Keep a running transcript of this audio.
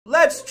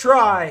let's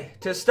try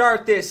to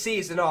start this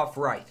season off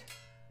right.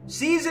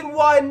 Season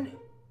 1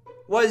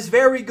 was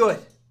very good.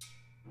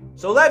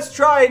 So let's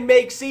try and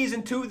make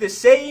Season 2 the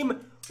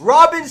same.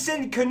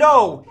 Robinson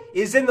Cano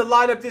is in the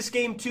lineup this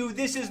game too.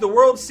 This is the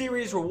World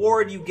Series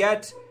reward you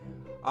get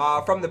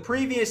from the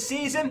previous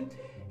season.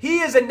 He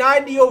is a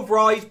 90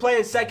 overall. He's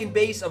playing second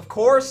base, of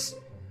course.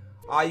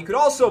 You could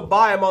also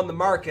buy him on the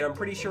market. I'm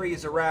pretty sure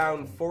he's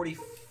around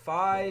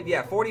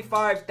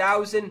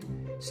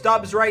 45,000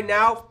 stubs right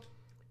now.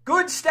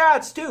 Good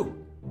stats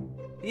too.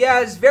 He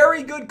has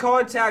very good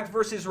contact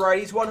versus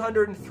righties,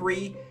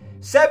 103.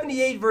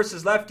 78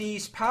 versus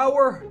lefties.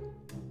 Power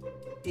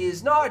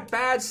is not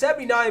bad.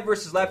 79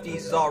 versus lefties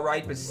is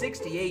alright, but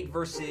 68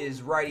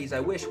 versus righties I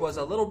wish was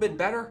a little bit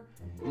better.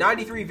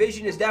 93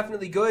 vision is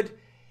definitely good,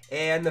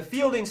 and the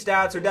fielding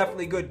stats are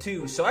definitely good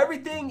too. So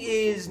everything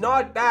is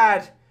not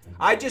bad.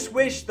 I just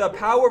wish the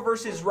power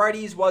versus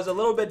righties was a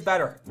little bit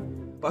better.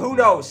 But who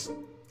knows?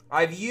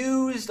 I've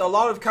used a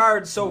lot of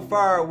cards so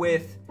far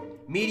with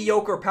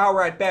mediocre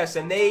power at best,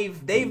 and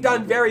they've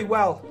done very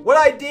well. What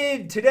I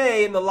did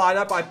today in the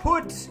lineup, I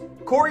put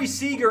Corey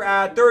Seager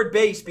at third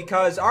base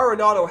because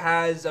Arenado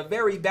has a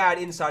very bad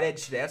inside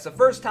edge today. That's the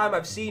first time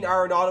I've seen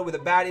Arenado with a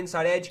bad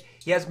inside edge.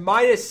 He has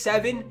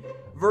 -7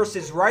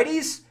 versus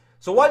righties.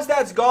 So once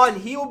that's gone,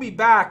 he will be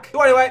back.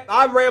 So anyway,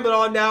 I'm rambling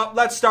on now.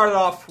 Let's start it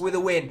off with a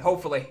win,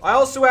 hopefully. I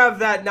also have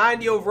that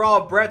 90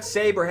 overall Brett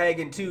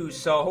Saberhagen too,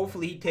 so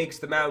hopefully he takes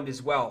the mound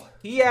as well.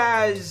 He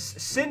has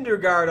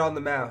Syndergaard on the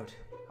mound.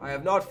 I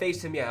have not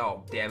faced him yet.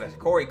 Oh, damn it.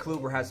 Corey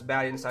Kluber has a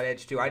bad inside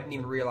edge too. I didn't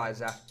even realize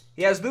that.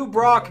 He has Lou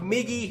Brock,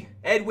 Miggy,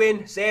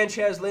 Edwin,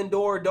 Sanchez,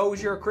 Lindor,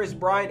 Dozier, Chris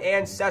Bryant,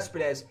 and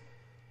Cespedes.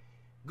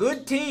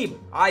 Good team.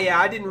 Yeah,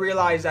 I didn't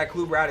realize that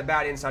Kluber had a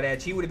bad inside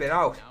edge. He would have been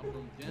out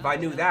if I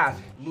knew that.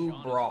 Lou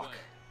Brock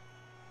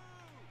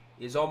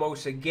is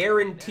almost a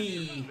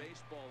guarantee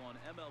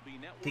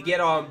to get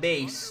on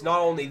base. Not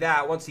only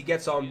that, once he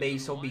gets on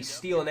base, he'll be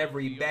stealing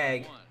every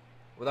bag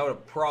without a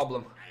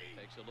problem.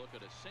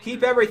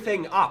 Keep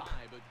everything up.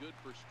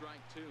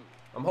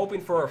 I'm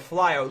hoping for a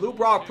flyout. Lou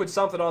Brock put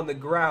something on the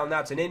ground.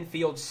 That's an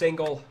infield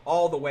single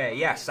all the way.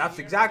 Yes, that's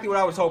exactly what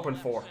I was hoping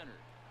for.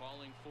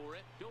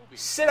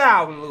 Sit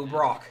down, Lou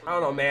Brock. I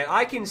don't know, man.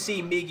 I can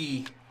see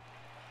Miggy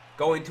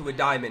going to a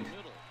diamond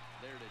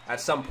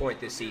at some point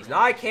this season.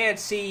 I can't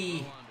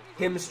see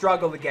him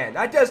struggle again.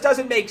 That just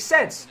doesn't make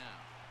sense.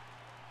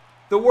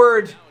 The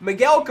word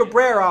Miguel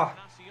Cabrera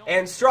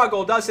and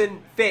struggle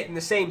doesn't fit in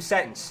the same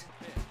sentence.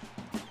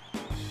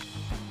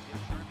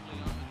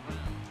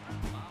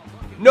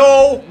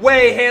 No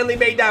way Hanley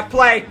made that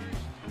play.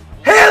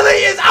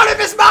 Hanley is out of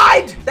his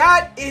mind!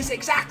 That is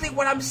exactly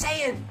what I'm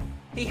saying.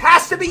 He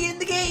has to be in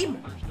the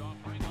game.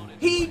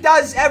 He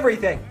does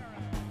everything.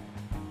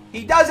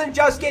 He doesn't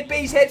just get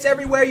base hits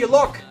everywhere you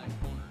look.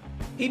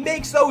 He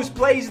makes those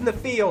plays in the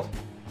field.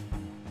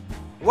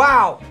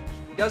 Wow.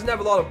 He doesn't have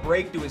a lot of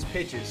break to his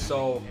pitches,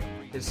 so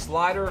his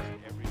slider...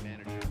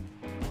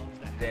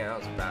 Damn, that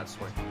was a bad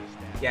swing.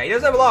 Yeah, he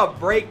doesn't have a lot of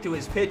break to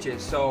his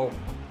pitches, so...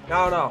 I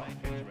don't know.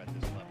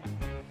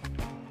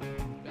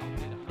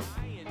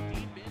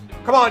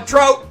 Come on,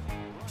 Trout.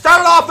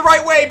 Start it off the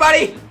right way,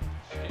 buddy.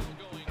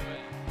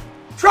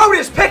 Trout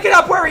is picking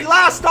up where he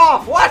last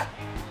off. What?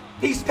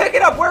 He's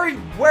picking up where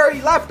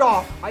he left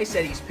off. I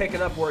said he's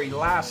picking up where he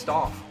last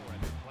off.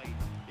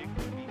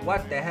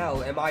 What the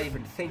hell am I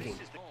even thinking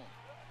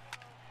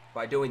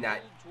by doing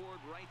that?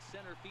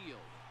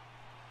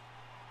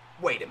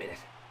 Wait a minute.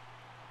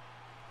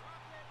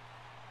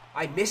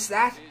 I missed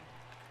that?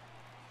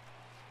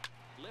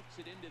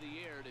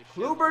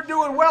 Kluber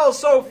doing well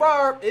so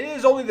far. It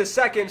is only the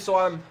second,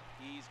 so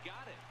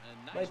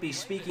might be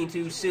speaking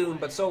too soon,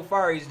 but so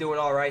far he's doing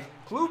all right.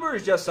 Kluber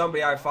is just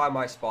somebody I find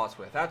my spots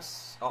with.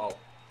 That's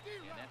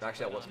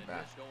actually that wasn't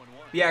bad.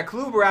 Yeah,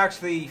 Kluber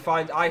actually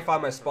I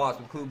find my spots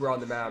with Kluber on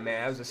the mound,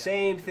 man. It was the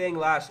same thing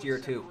last year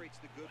too.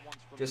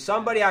 Just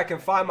somebody I can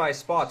find my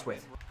spots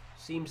with.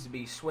 Seems to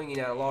be swinging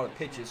at a lot of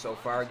pitches so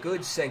far.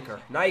 Good sinker,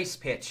 nice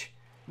pitch.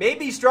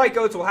 Maybe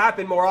strikeouts will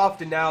happen more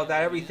often now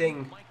that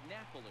everything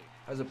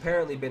has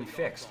apparently been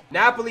fixed.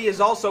 Napoli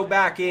is also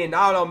back in.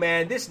 I don't know,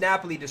 man. This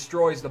Napoli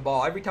destroys the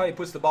ball. Every time he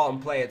puts the ball in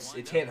play, it's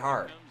hit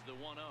hard.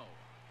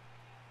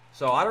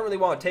 So I don't really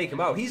want to take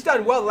him out. He's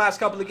done well the last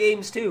couple of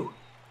games, too.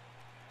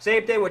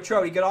 Same thing with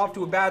Trout. He got off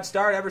to a bad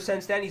start. Ever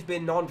since then, he's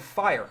been on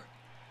fire.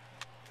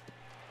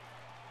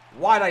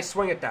 Why'd I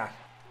swing at that?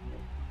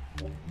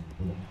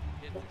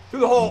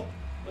 Through the hole.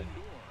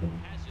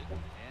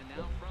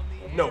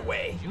 No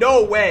way.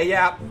 No way,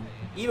 yeah.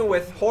 Even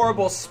with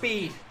horrible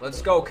speed.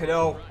 Let's go,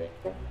 Cano.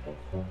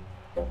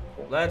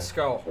 Let's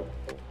go.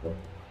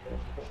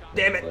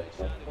 Damn it.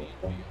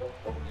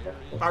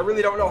 I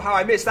really don't know how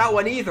I missed that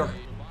one either.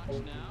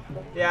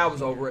 Yeah, I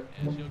was over it.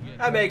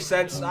 That makes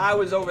sense. I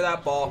was over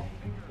that ball.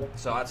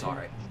 So that's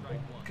alright.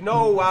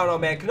 Cano, I don't know,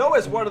 man. Cano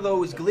has one of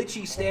those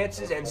glitchy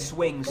stances and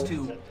swings,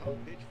 too.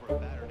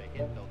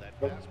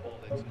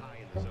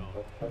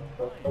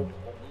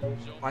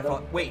 I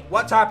thought, wait,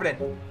 what's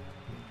happening?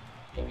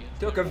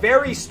 Took a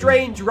very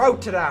strange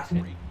route to that.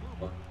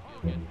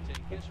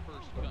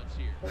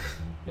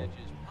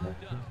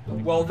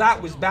 Well,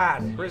 that was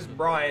bad. Chris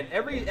Bryant.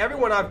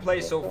 Everyone I've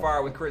played so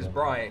far with Chris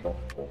Bryant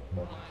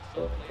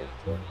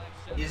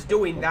is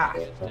doing that.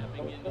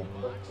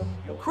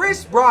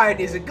 Chris Bryant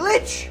is a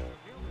glitch.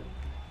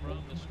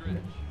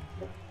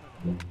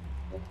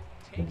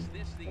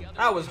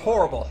 That was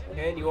horrible.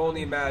 Can you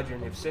only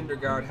imagine if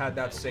Syndergaard had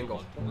that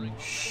single?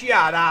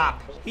 Shut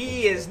up.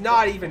 He is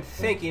not even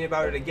thinking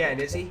about it again,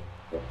 is he?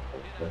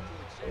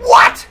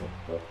 What?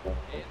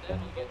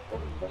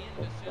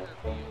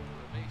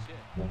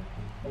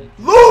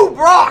 Lou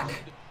Brock!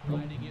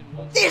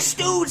 This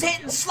dude's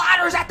hitting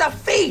sliders at the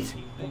feet!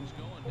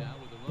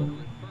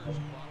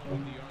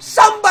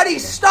 Somebody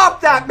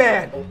stop that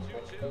man!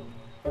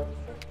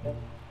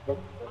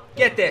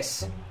 Get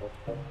this.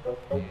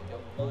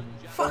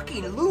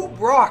 Fucking Lou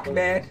Brock,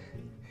 man,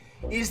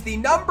 is the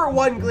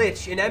 #1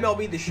 glitch in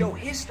MLB The Show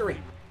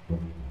history.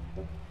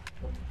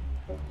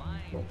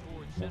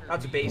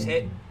 That's a base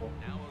hit.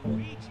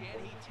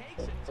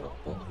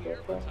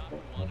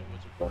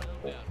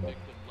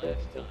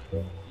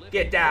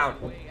 Get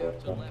down.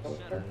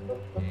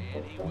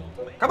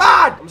 Come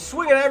on! I'm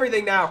swinging at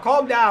everything now.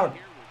 Calm down.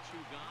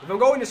 If I'm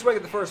going to swing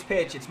at the first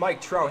pitch, it's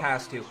Mike Trout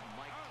has to.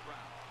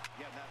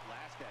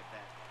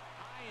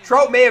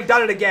 Trout may have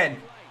done it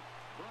again.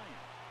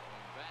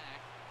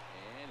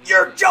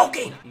 You're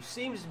joking! He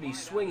seems to be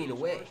swinging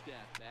away.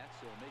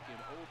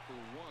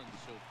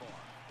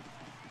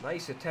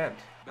 Nice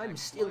attempt. I'm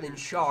still in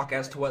shock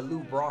as to what Lou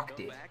Brock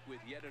did.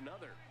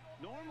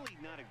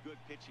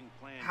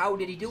 How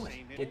did he do it?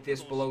 Get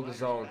this below the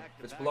zone.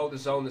 If it's below the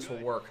zone, this will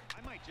work.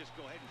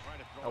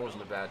 That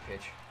wasn't a bad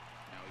pitch.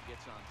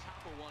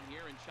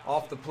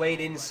 Off the plate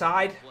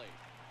inside.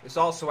 This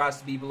also has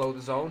to be below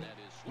the zone.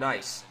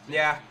 Nice.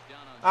 Yeah.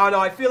 I don't know,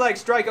 I feel like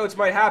strikeouts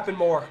might happen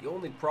more. The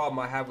only problem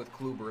I have with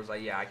Kluber is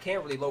I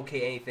can't really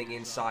locate anything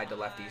inside the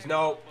lefties.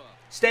 No.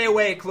 Stay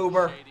away,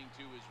 Kluber.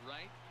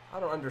 I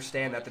don't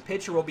understand that. The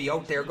pitcher will be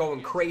out there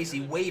going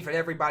crazy, waving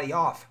everybody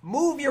off.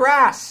 Move your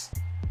ass!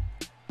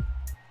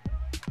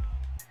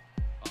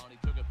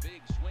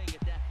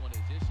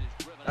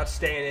 That's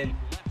staying in.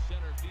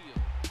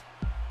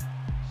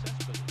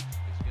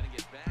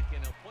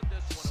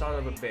 Son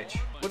of a bitch.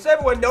 What's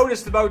everyone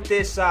noticed about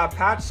this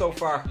patch so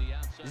far?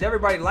 Is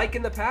everybody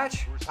liking the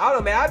patch? I don't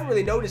know, man. I haven't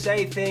really noticed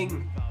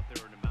anything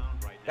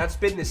that's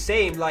been the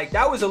same. Like,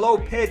 that was a low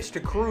pitch to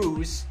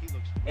Cruz.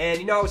 And,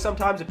 you know,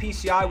 sometimes a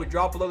PCI would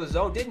drop below the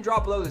zone. Didn't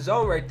drop below the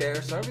zone right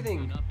there. So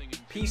everything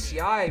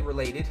PCI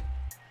related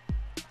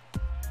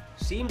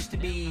seems to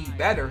be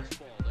better.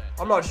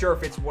 I'm not sure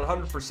if it's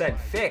 100%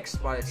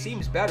 fixed, but it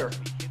seems better.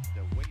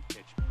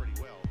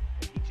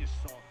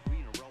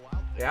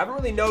 Yeah, I haven't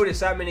really noticed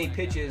that many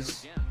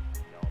pitches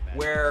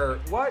where...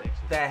 What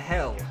the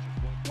hell?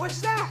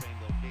 What's that?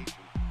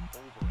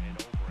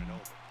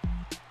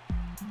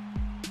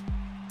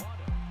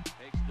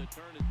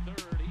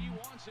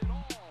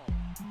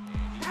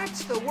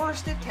 That's the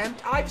worst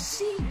attempt I've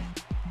seen.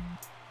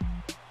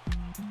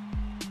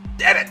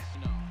 Damn it!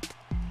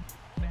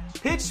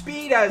 Pitch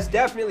speed has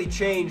definitely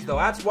changed, though.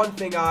 That's one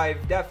thing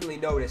I've definitely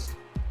noticed,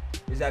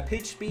 is that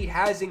pitch speed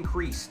has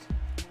increased.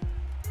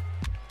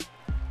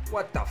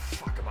 What the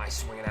fuck am I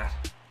swinging at?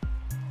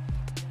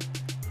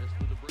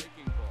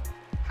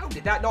 How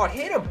did that not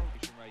hit him?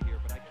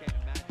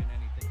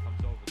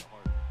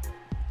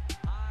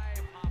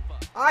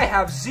 I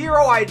have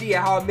zero idea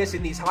how I'm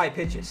missing these high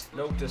pitches.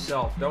 Note to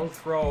self, don't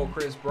throw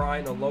Chris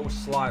Bryant a low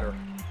slider,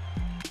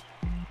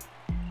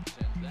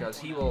 because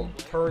he will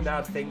turn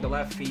that thing to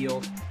left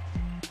field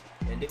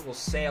and it will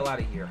sail out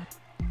of here.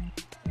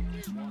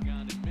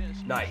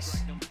 Nice.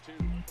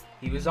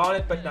 He was on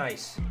it, but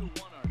nice.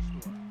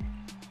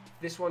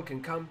 This one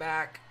can come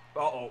back.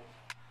 Uh-oh.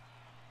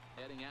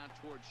 Heading out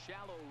towards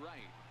shallow right.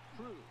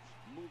 Cruz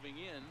moving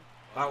in.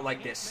 I don't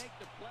like this.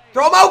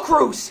 Throw him out,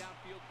 Cruz!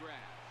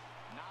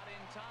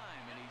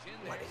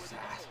 What is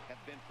that?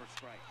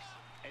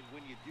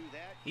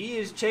 He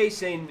is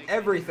chasing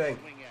everything.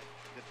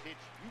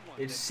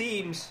 It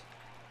seems.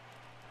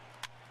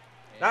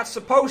 That's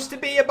supposed to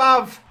be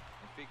above.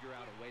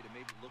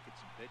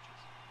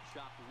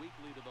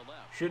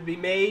 Should be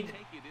made.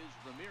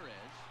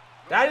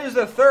 That is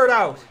the third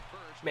out.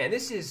 Man,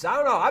 this is, I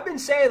don't know. I've been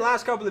saying the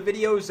last couple of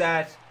videos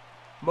that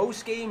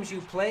most games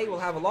you play will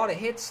have a lot of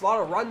hits, a lot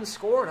of runs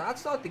scored.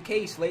 That's not the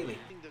case lately.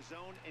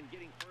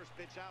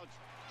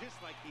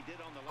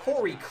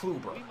 Corey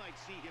Kluber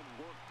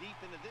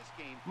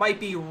might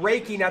be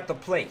raking at the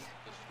plate.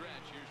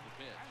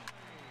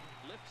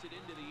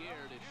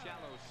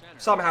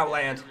 Somehow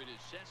land.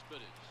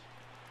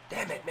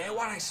 Damn it, man.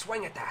 Why did I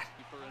swing at that?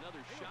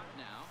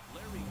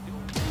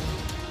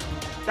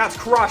 That's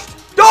crushed.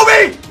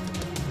 Doby!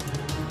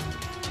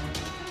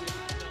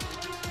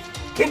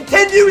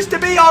 Continues to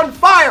be on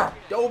fire.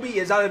 Doby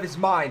is out of his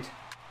mind.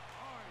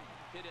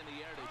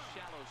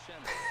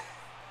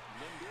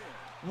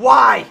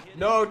 Why?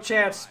 No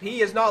chance.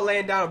 He is not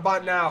laying down a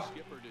bunt now.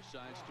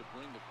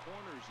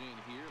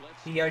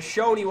 He has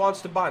shown he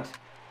wants to bunt.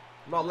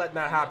 I'm not letting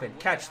that happen.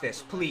 Catch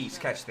this. Please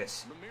catch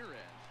this.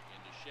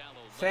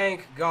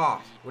 Thank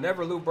God.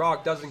 Whenever Lou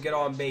Brock doesn't get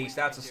on base,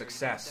 that's a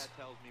success.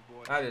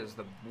 That is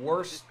the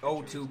worst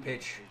 0-2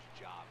 pitch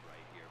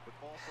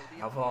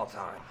of all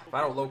time. If I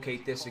don't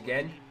locate this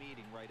again.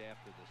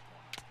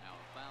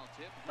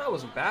 That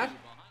wasn't bad.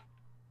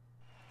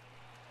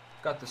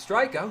 Got the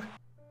strikeout.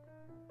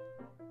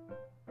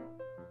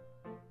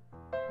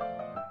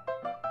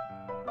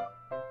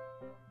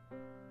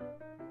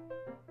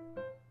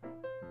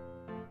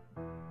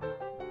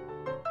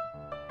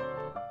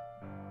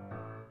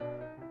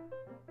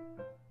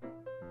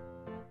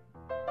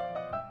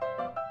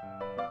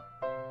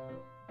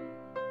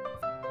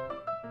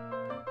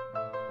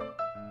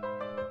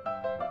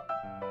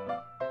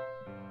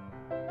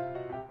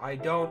 I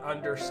don't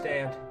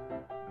understand.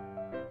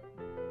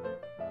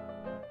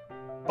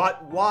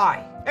 But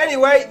why?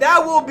 Anyway,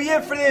 that will be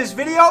it for this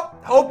video.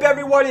 Hope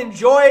everyone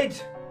enjoyed.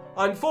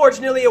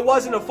 Unfortunately, it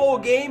wasn't a full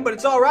game, but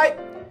it's alright.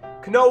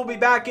 Cano will be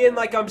back in,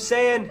 like I'm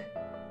saying.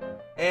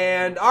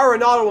 And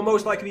Arenado will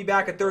most likely be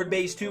back at third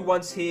base, too,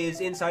 once his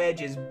inside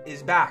edge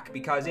is back,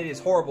 because it is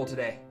horrible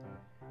today.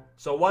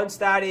 So once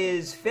that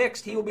is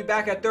fixed, he will be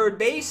back at third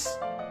base.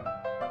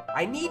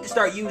 I need to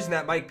start using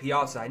that Mike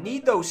Piazza. I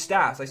need those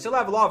stats. I still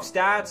have a lot of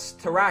stats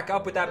to rack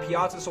up with that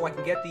Piazza so I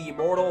can get the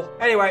Immortal.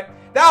 Anyway,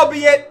 that'll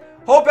be it.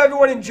 Hope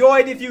everyone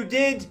enjoyed. If you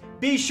did,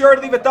 be sure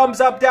to leave a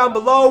thumbs up down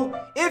below.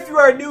 If you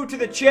are new to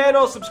the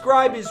channel,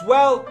 subscribe as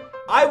well.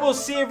 I will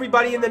see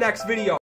everybody in the next video.